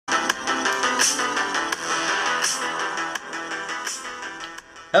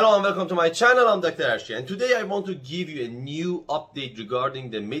Hello and welcome to my channel. I'm Dr. Arshi, and today I want to give you a new update regarding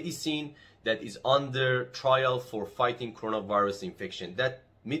the medicine that is under trial for fighting coronavirus infection. That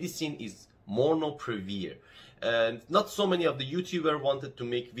medicine is Molnupiravir. And not so many of the YouTubers wanted to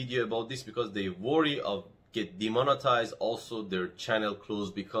make video about this because they worry of get demonetized, also their channel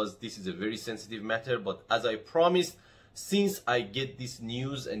closed, because this is a very sensitive matter. But as I promised, since I get this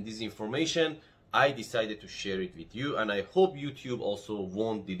news and this information, I decided to share it with you, and I hope YouTube also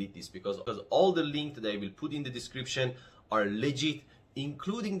won't delete this because all the links that I will put in the description are legit,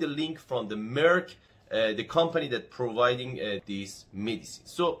 including the link from the Merck, the company that providing this medicine.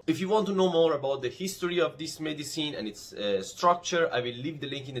 So if you want to know more about the history of this medicine and its structure, I will leave the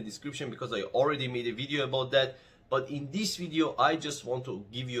link in the description because I already made a video about that. But in this video, I just want to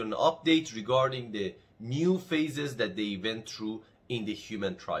give you an update regarding the new phases that they went through in the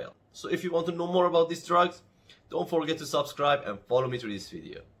human trial. So if you want to know more about these drugs, don't forget to subscribe and follow me through this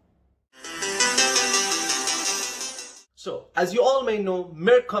video. So, as you all may know,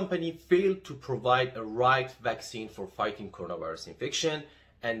 Merck company failed to provide a right vaccine for fighting coronavirus infection,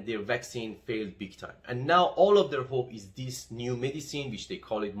 and their vaccine failed big time. And now all of their hope is this new medicine, which they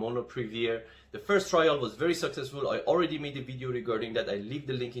call it Molnupiravir. The first trial was very successful. I already made a video regarding that. I leave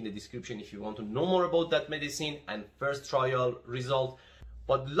the link in the description if you want to know more about that medicine and first trial result.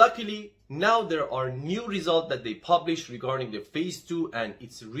 But luckily, now there are new results that they published regarding the phase 2, and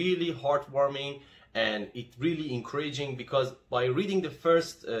it's really heartwarming and it's really encouraging because by reading the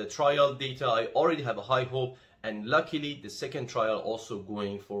first trial data, I already have a high hope, and luckily the second trial also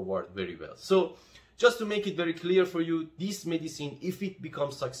going forward very well. So just to make it very clear for you, this medicine, if it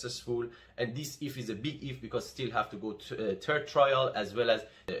becomes successful, and this if is a big if because still have to go to third trial, as well as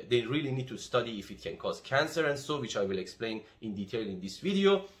they really need to study if it can cause cancer and so, which I will explain in detail in this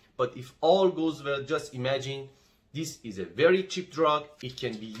video. But if all goes well, just imagine this is a very cheap drug. It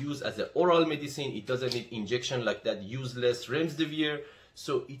can be used as an oral medicine. It doesn't need injection like that useless Remdesivir.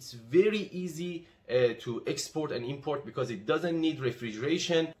 So it's very easy to export and import because it doesn't need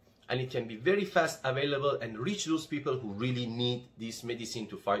refrigeration. And it can be very fast available and reach those people who really need this medicine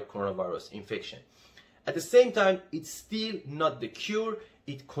to fight coronavirus infection. At the same time, it's still not the cure.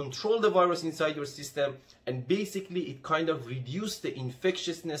 It controls the virus inside your system, and basically it kind of reduces the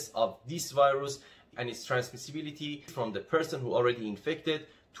infectiousness of this virus and its transmissibility from the person who already infected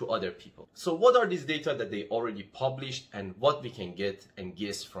to other people. So what are these data that they already published and what we can get and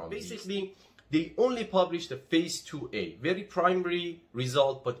guess from? Basically, they only published the phase 2A, very primary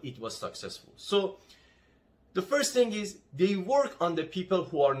result, but it was successful. So the first thing is they work on the people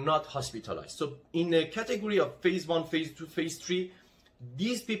who are not hospitalized. So in a category of phase 1, phase 2, phase 3,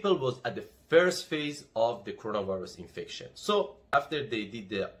 these people was at the first phase of the coronavirus infection. So after they did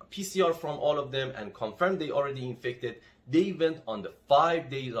the PCR from all of them and confirmed they already infected, they went on the 5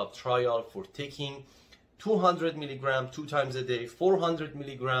 days of trial for taking 200 milligram 2 times a day, 400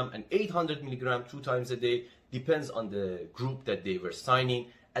 milligram and 800 milligram 2 times a day, depends on the group that they were signing.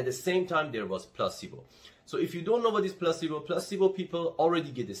 At the same time, there was placebo. So if you don't know what is placebo people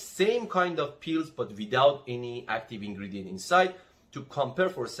already get the same kind of pills but without any active ingredient inside to compare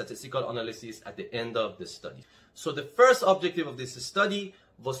for statistical analysis at the end of the study. So the first objective of this study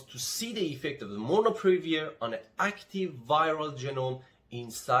was to see the effect of the Molnupiravir on an active viral genome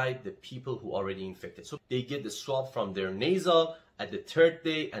inside the people who already infected. So they get the swab from their nasal at the 3rd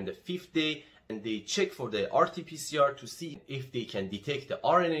day and the 5th day, and they check for the RT-PCR to see if they can detect the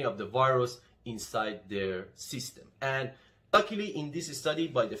RNA of the virus inside their system. And luckily in this study,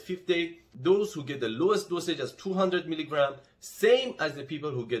 by the 5th day, those who get the lowest dosage as 200 milligram, same as the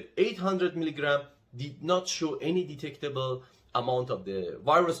people who get 800 milligram, did not show any detectable amount of the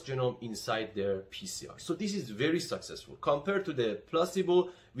virus genome inside their PCR. So this is very successful compared to the placebo,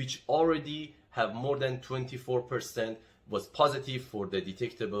 which already have more than 24% was positive for the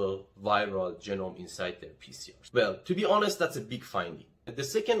detectable viral genome inside their PCR. Well, to be honest, that's a big finding. The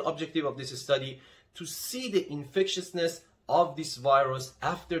second objective of this study, to see the infectiousness of this virus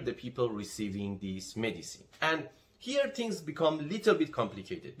after the people receiving this medicine. And here things become a little bit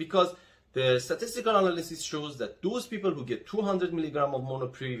complicated because the statistical analysis shows that those people who get 200 milligram of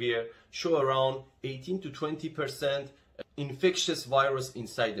Molnupiravir show around 18 to 20% infectious virus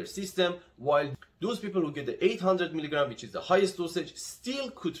inside their system, while those people who get the 800 milligram, which is the highest dosage, still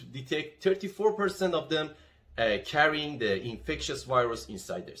could detect 34% of them carrying the infectious virus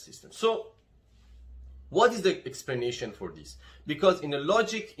inside their system. So what is the explanation for this? Because in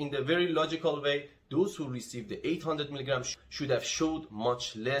the very logical way, those who received the 800 milligrams should have showed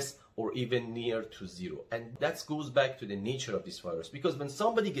much less or even near to zero. And that goes back to the nature of this virus. Because when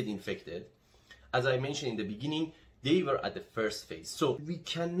somebody gets infected, as I mentioned in the beginning, they were at the first phase. So we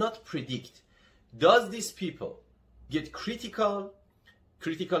cannot predict, does these people get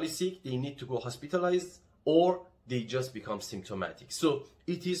critically sick, they need to go hospitalized, or they just become symptomatic. So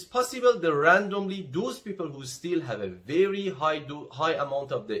it is possible that randomly those people who still have a very high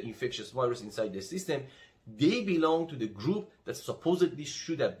amount of the infectious virus inside the system, they belong to the group that supposedly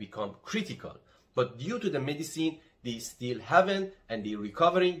should have become critical. But due to the medicine, they still haven't, and they're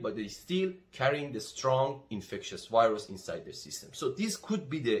recovering, but they're still carrying the strong infectious virus inside their system. So this could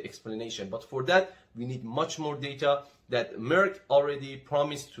be the explanation, but for that, we need much more data that Merck already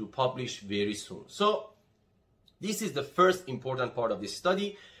promised to publish very soon. So this is the first important part of this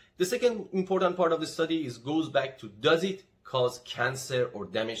study. The second important part of the study goes back to, does it cause cancer or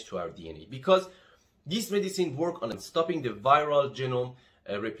damage to our DNA? Because this medicine works on stopping the viral genome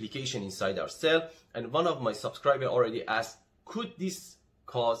replication inside our cell, and one of my subscribers already asked, could this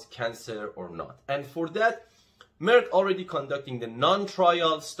cause cancer or not? And for that, Merck already conducting the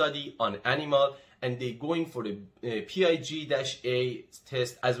non-trial study on animal, and they're going for the PIG-A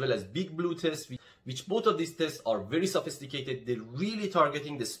test as well as Big Blue test, which both of these tests are very sophisticated. They're really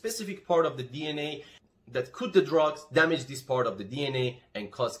targeting the specific part of the DNA that could the drugs damage this part of the DNA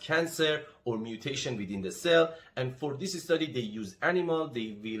and cause cancer or mutation within the cell. And for this study, they use animal.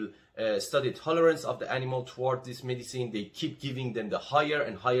 They will study tolerance of the animal toward this medicine. They keep giving them the higher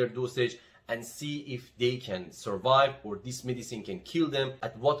and higher dosage and see if they can survive or this medicine can kill them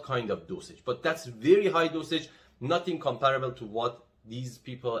at what kind of dosage. But that's very high dosage, nothing comparable to what these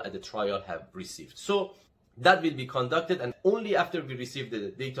people at the trial have received. So that will be conducted, and only after we receive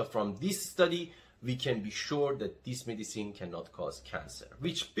the data from this study, we can be sure that this medicine cannot cause cancer.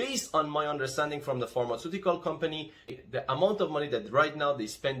 Which, based on my understanding from the pharmaceutical company, the amount of money that right now they're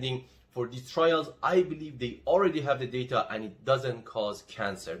spending for these trials, I believe they already have the data and it doesn't cause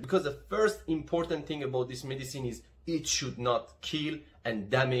cancer. Because the first important thing about this medicine is it should not kill and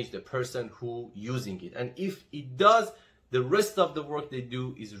damage the person who using it. And if it does, the rest of the work they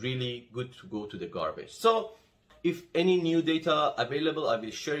do is really good to go to the garbage. So if any new data available, I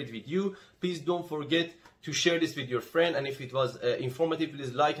will share it with you. Please don't forget to share this with your friend. And if it was informative,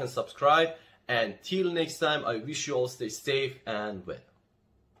 please like and subscribe. And till next time, I wish you all stay safe and well.